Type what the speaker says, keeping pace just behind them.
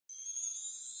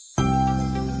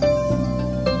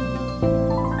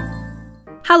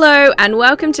Hello and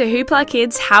welcome to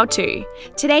HooplaKidz How To.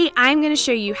 Today I'm going to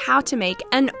show you how to make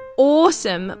an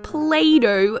awesome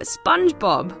Play-Doh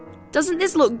SpongeBob. Doesn't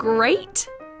this look great?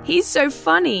 He's so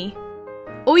funny.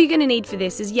 All you're going to need for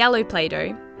this is yellow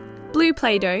Play-Doh, blue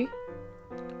Play-Doh,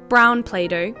 brown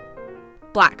Play-Doh,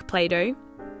 black Play-Doh,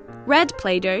 red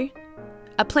Play-Doh,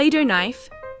 a Play-Doh knife,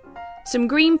 some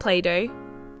green Play-Doh,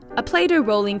 a Play-Doh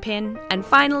rolling pin, and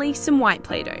finally some white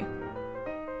Play-Doh.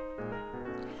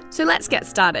 So let's get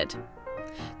started.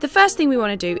 The first thing we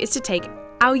want to do is to take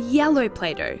our yellow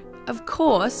Play-Doh, of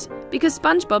course, because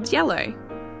SpongeBob's yellow.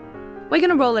 We're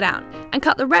going to roll it out and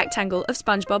cut the rectangle of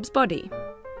SpongeBob's body.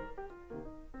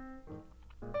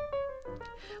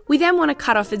 We then want to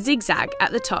cut off a zigzag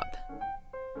at the top,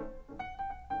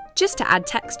 just to add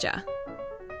texture.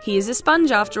 He is a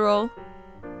sponge after all.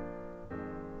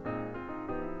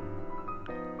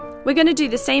 We're going to do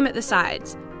the same at the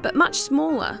sides, but much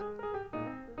smaller.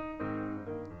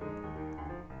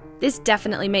 This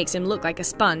definitely makes him look like a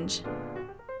sponge.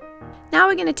 Now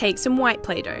we're going to take some white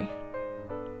Play-Doh.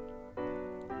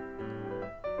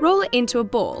 Roll it into a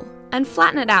ball and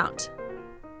flatten it out.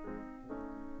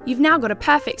 You've now got a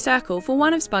perfect circle for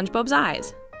one of SpongeBob's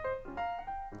eyes.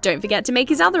 Don't forget to make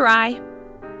his other eye.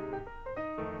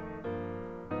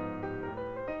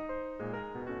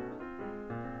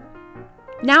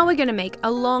 Now we're going to make a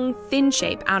long, thin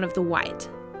shape out of the white.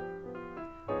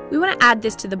 We want to add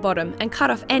this to the bottom and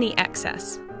cut off any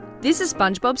excess. This is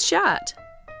SpongeBob's shirt.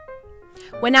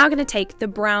 We're now going to take the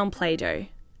brown Play-Doh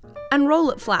and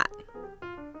roll it flat.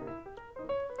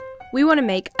 We want to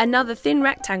make another thin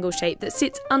rectangle shape that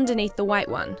sits underneath the white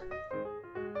one.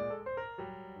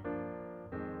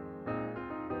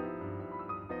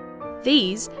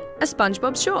 These are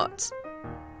SpongeBob's shorts.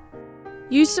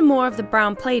 Use some more of the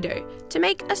brown Play-Doh to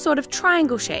make a sort of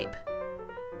triangle shape.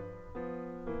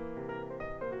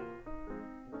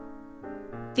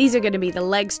 These are going to be the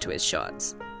legs to his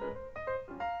shorts.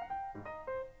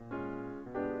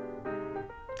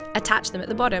 Attach them at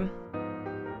the bottom.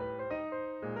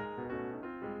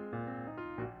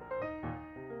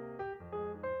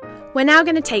 We're now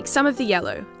going to take some of the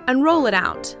yellow and roll it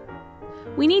out.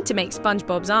 We need to make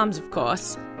SpongeBob's arms, of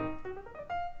course.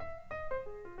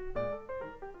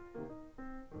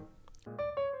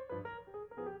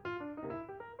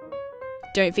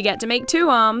 Don't forget to make 2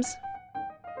 arms.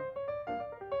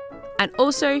 And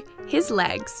also his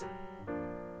legs.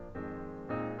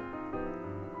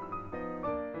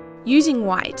 Using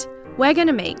white, we're going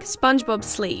to make SpongeBob's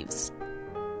sleeves.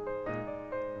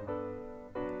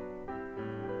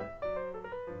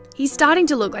 He's starting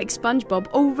to look like SpongeBob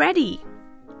already.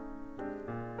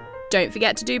 Don't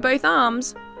forget to do both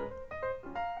arms.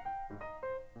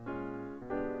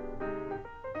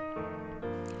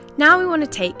 Now we want to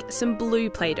take some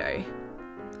blue Play-Doh.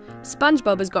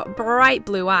 SpongeBob has got bright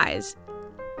blue eyes.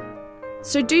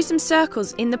 So do some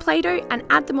circles in the Play-Doh and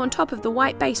add them on top of the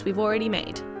white base we've already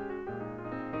made.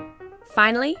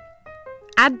 Finally,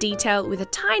 add detail with a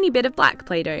tiny bit of black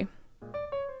Play-Doh.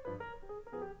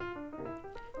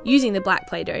 Using the black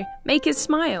Play-Doh, make his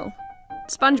smile.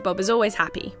 SpongeBob is always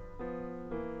happy.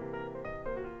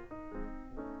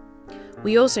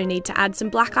 We also need to add some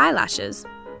black eyelashes.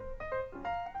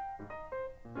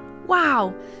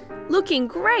 Wow! Looking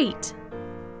great!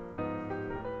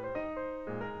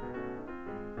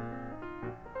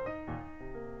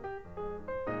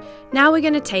 Now we're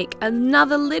going to take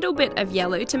another little bit of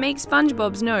yellow to make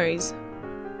SpongeBob's nose.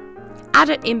 Add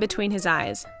it in between his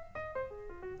eyes.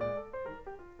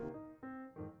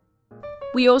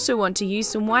 We also want to use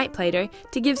some white Play-Doh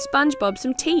to give SpongeBob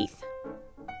some teeth.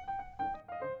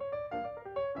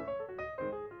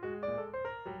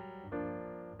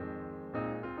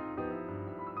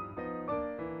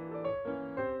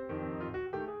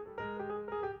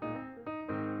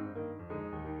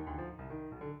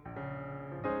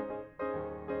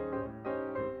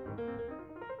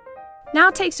 Now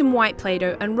take some white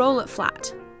Play-Doh and roll it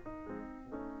flat.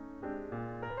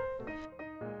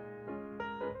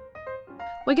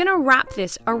 We're going to wrap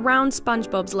this around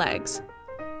SpongeBob's legs,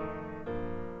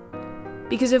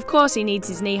 because of course he needs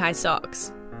his knee-high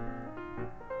socks.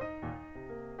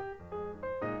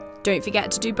 Don't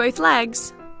forget to do both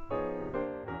legs.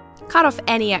 Cut off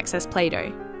any excess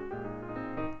Play-Doh.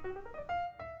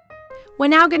 We're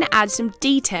now going to add some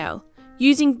detail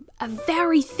using a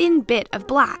very thin bit of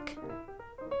black.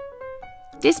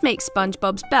 This makes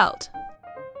SpongeBob's belt.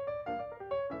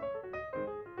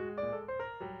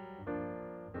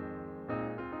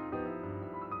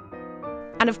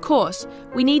 And of course,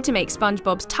 we need to make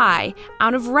SpongeBob's tie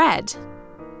out of red.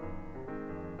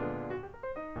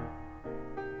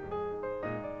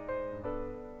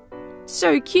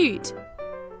 So cute!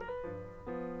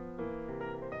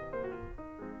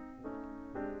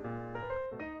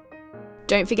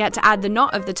 Don't forget to add the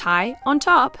knot of the tie on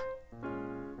top.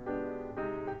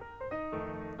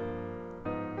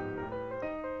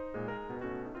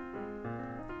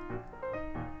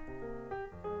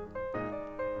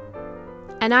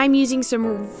 And I'm using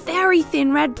some very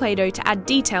thin red Play-Doh to add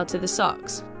detail to the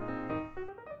socks.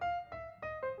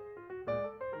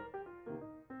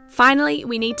 Finally,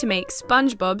 we need to make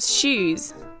SpongeBob's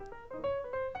shoes.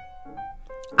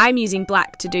 I'm using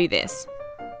black to do this.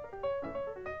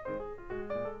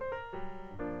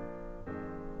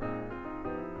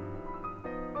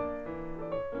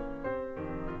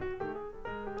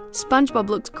 SpongeBob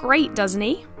looks great, doesn't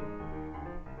he?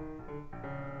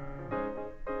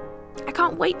 I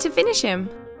can't wait to finish him.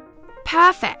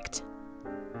 Perfect!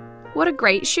 What a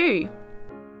great shoe!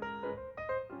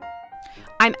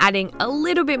 I'm adding a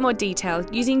little bit more detail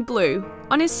using blue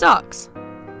on his socks.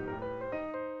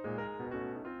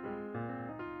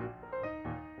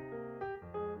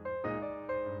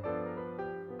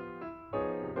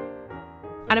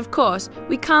 And of course,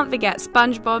 we can't forget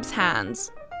SpongeBob's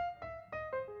hands.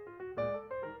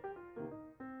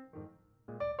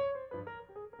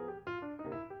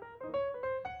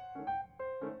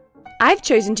 I've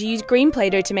chosen to use green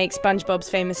Play-Doh to make SpongeBob's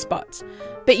famous spots,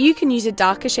 but you can use a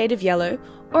darker shade of yellow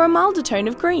or a milder tone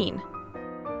of green.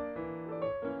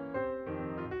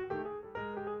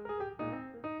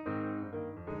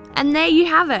 And there you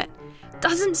have it!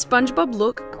 Doesn't SpongeBob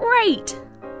look great?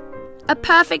 A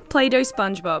perfect Play-Doh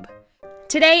SpongeBob.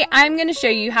 Today I'm going to show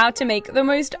you how to make the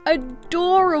most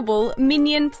adorable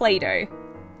minion Play-Doh.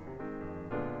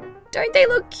 Don't they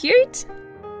look cute?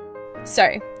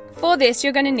 So, for this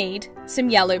you're going to need some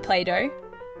yellow Play-Doh,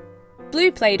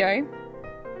 blue Play-Doh,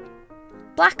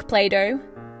 black Play-Doh,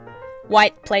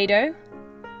 white Play-Doh,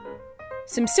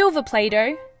 some silver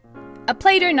Play-Doh, a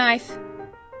Play-Doh knife,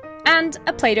 and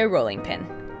a Play-Doh rolling pin.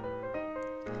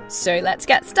 So let's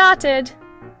get started!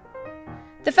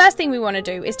 The first thing we want to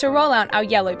do is to roll out our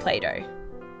yellow Play-Doh.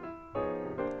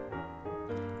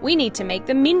 We need to make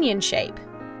the minion shape.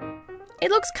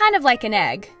 It looks kind of like an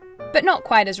egg, but not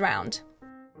quite as round.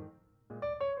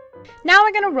 Now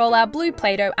we're going to roll our blue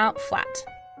Play-Doh out flat.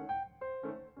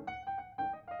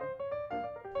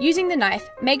 Using the knife,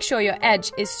 make sure your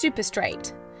edge is super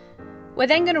straight. We're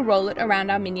then going to roll it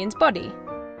around our minion's body.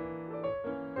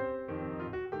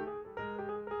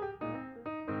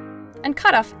 And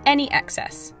cut off any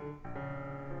excess.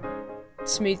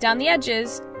 Smooth down the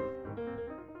edges.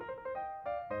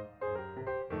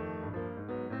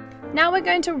 Now we're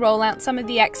going to roll out some of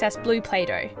the excess blue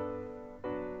Play-Doh.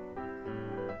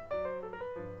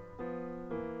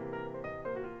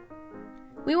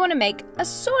 We want to make a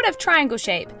sort of triangle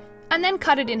shape and then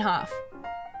cut it in half.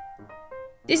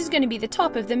 This is going to be the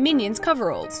top of the minion's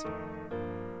coveralls.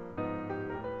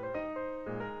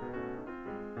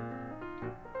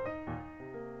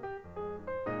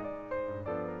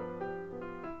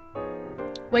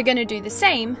 We're going to do the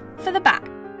same for the back.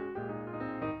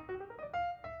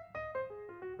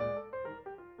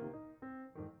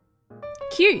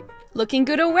 Cute! Looking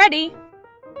good already!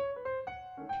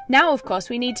 Now, of course,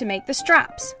 we need to make the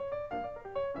straps.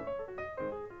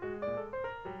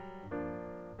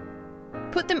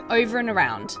 Put them over and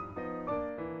around.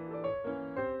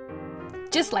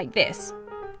 Just like this.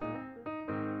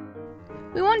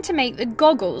 We want to make the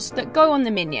goggles that go on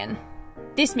the minion.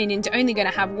 This minion's only going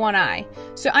to have one eye,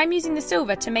 so I'm using the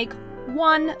silver to make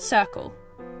one circle.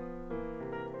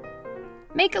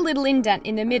 Make a little indent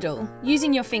in the middle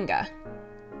using your finger.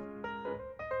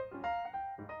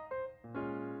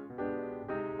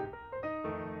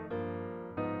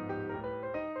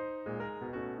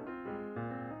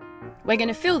 We're going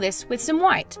to fill this with some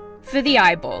white for the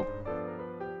eyeball.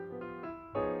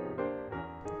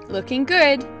 Looking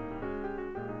good!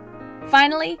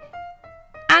 Finally,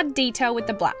 add detail with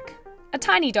the black, a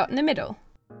tiny dot in the middle.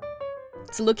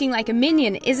 It's looking like a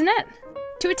minion, isn't it?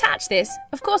 To attach this,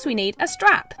 of course we need a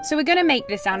strap, so we're going to make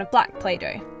this out of black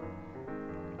Play-Doh.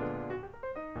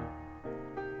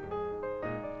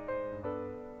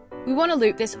 We want to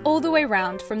loop this all the way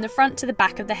round from the front to the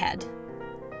back of the head.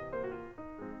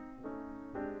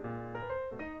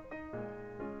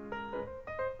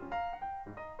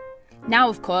 Now,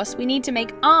 of course, we need to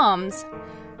make arms.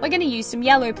 We're going to use some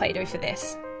yellow Play-Doh for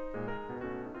this.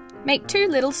 Make two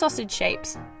little sausage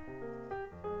shapes.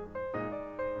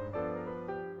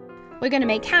 We're going to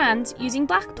make hands using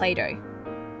black Play-Doh.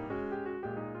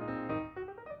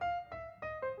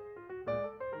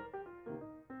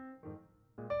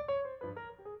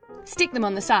 Stick them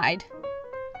on the side.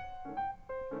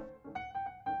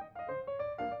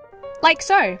 like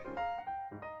so.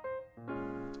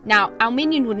 Now, our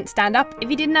minion wouldn't stand up if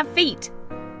he didn't have feet.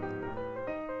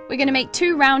 We're going to make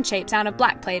 2 round shapes out of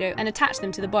black Play-Doh and attach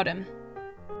them to the bottom.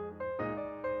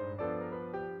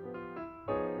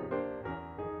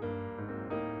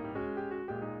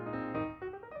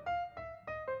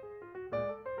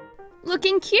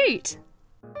 Looking cute,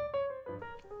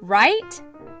 right?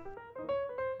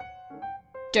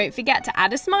 Don't forget to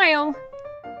add a smile.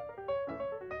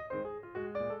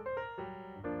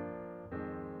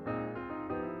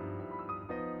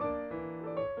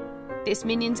 This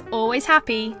minion's always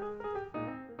happy.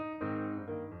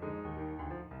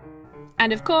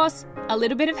 And of course, a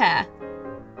little bit of hair.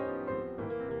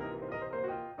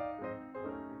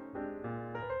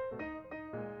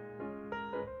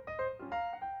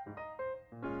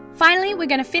 Finally, we're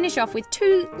going to finish off with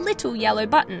 2 little yellow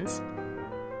buttons.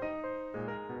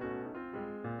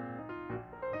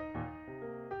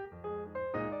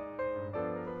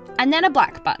 And then a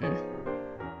black button.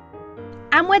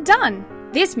 And we're done!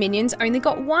 This minion's only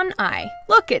got 1 eye.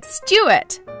 Look, it's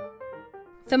Stuart!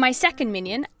 For my second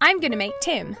minion, I'm going to make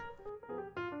Tim.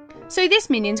 So this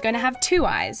minion's going to have 2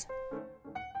 eyes.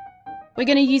 We're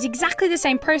going to use exactly the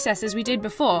same process as we did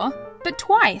before, but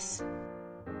twice.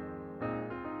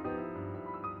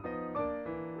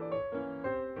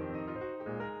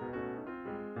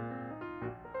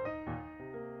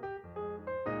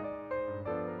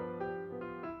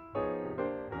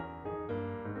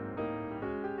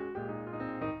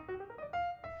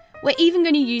 We're even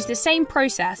going to use the same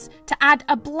process to add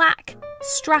a black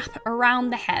strap around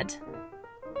the head.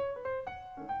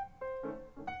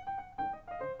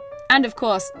 And of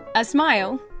course, a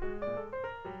smile.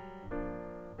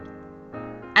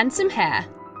 And some hair.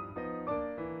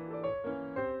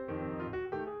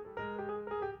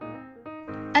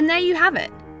 And there you have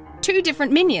it, 2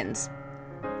 different minions.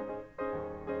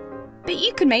 But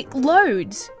you can make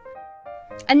loads.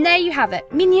 And there you have it,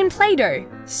 minion Play-Doh.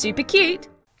 Super cute.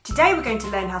 Today we're going to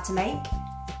learn how to make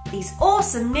these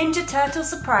awesome Ninja Turtle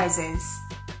surprises.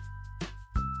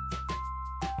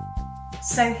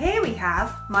 So here we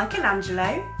have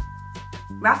Michelangelo,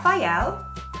 Raphael,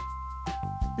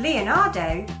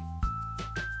 Leonardo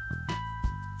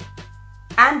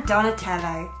and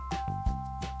Donatello.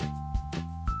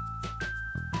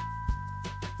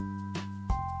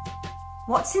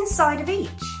 What's inside of each?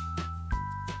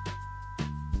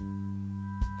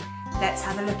 Let's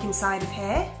have a look inside of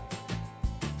here.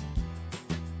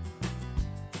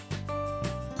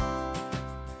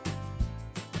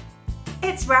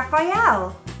 It's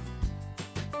Raphael.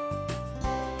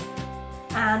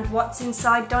 And what's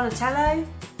inside Donatello?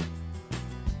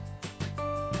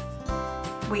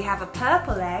 We have a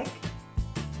purple egg.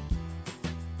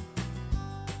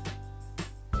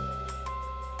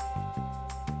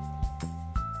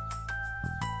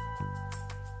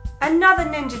 Another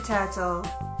Ninja Turtle.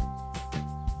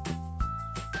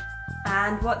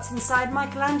 And what's inside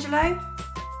Michelangelo?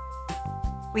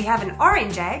 We have an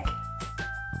orange egg.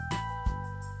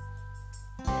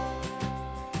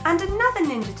 And another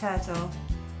Ninja Turtle.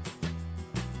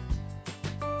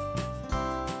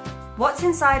 What's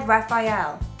inside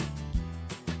Raphael?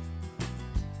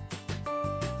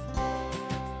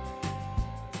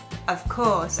 Of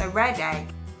course, a red egg.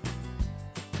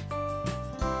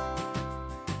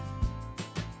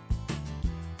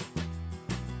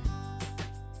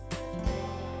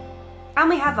 And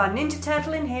we have our Ninja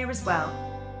Turtle in here as well.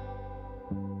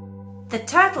 The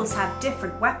turtles have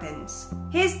different weapons.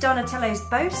 Here's Donatello's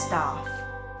bow staff.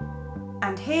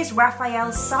 And here's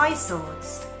Raphael's sai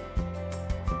swords.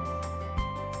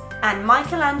 And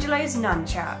Michelangelo's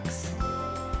nunchucks.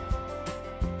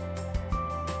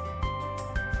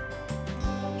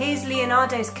 Here's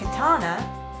Leonardo's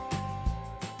katana.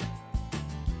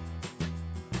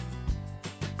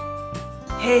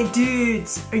 Hey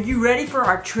dudes, are you ready for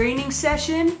our training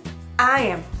session? I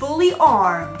am fully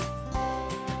armed.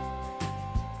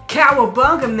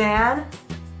 Cowabunga, man!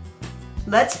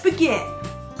 Let's begin.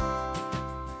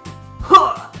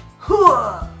 Huh!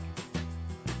 Huh!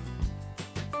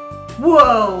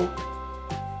 Whoa!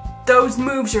 Those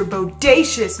moves are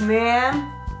bodacious,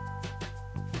 man!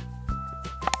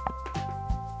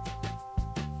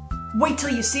 Wait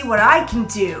till you see what I can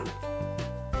do!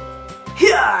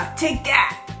 Here, take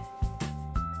that!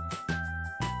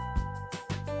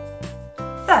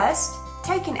 First,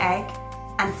 take an egg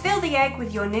and fill the egg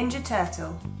with your Ninja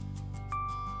Turtle.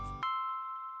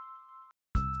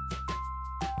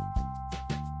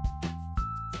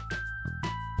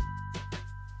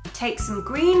 Take some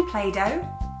green Play-Doh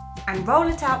and roll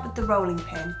it out with the rolling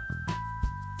pin.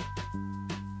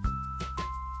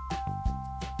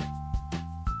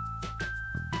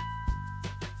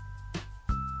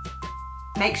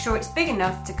 Make sure it's big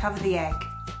enough to cover the egg.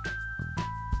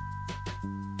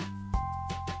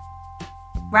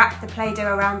 Wrap the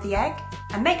Play-Doh around the egg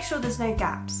and make sure there's no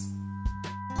gaps.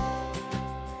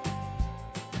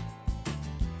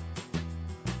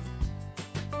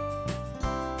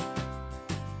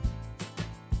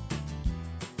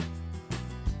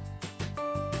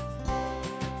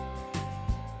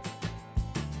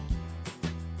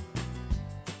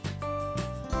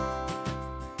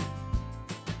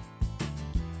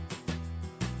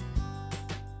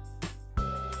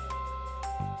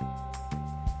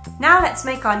 Now let's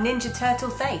make our Ninja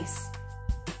Turtle face.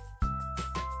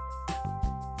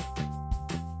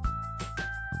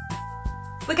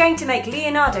 We're going to make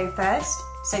Leonardo first,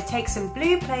 so take some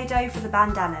blue Play-Doh for the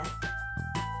bandana.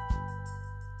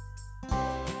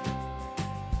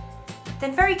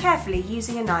 Then very carefully,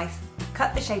 using a knife,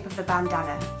 cut the shape of the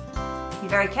bandana. Be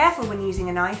very careful when using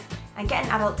a knife and get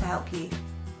an adult to help you.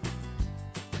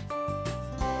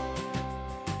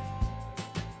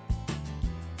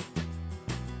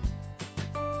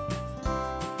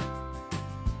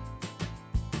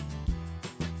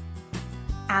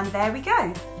 And there we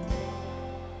go.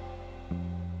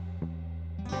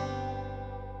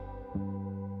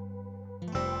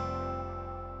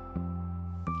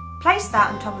 Place that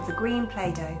on top of the green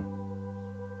Play-Doh.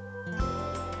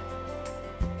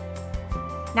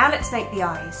 Now let's make the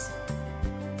eyes.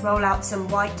 Roll out some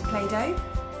white Play-Doh.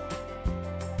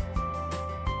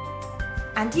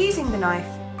 And using the knife,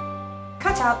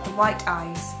 cut out the white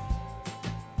eyes.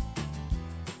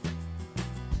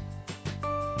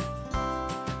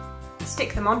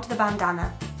 Stick them onto the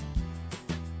bandana.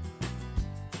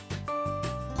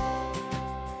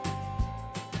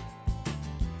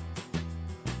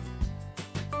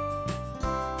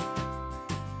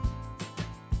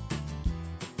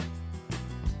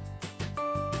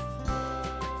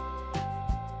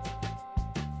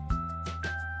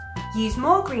 Use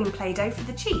more green Play-Doh for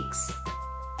the cheeks.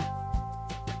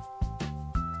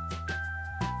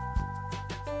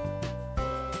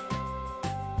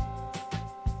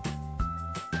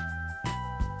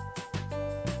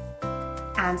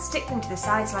 And stick them to the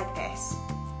sides like this.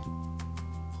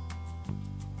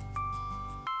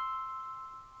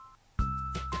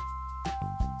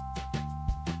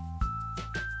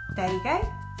 There you go.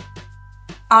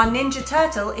 Our Ninja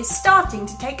Turtle is starting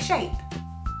to take shape.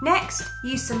 Next,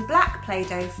 use some black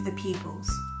Play-Doh for the pupils.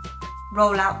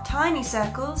 Roll out tiny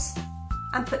circles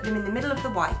and put them in the middle of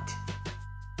the white.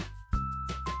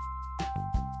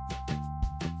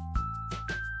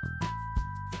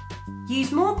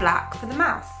 Use more black for the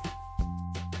mouth.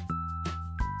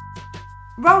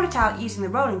 Roll it out using the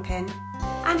rolling pin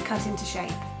and cut into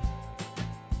shape.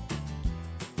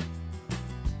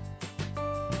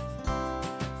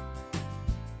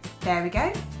 There we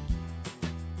go.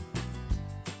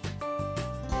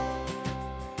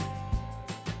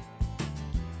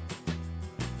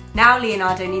 Now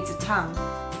Leonardo needs a tongue.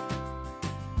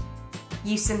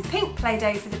 Use some pink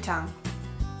Play-Doh for the tongue.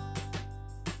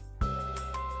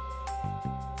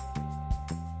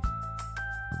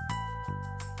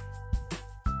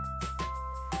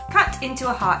 Cut into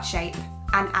a heart shape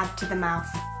and add to the mouth.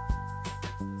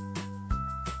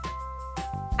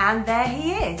 And there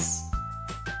he is.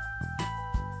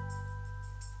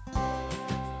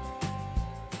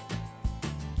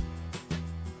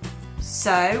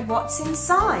 So, what's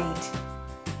inside?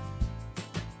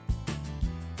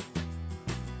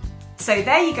 So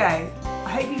there you go.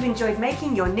 I hope you've enjoyed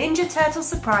making your Ninja Turtle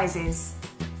surprises.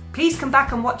 Please come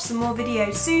back and watch some more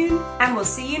videos soon, and we'll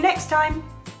see you next time.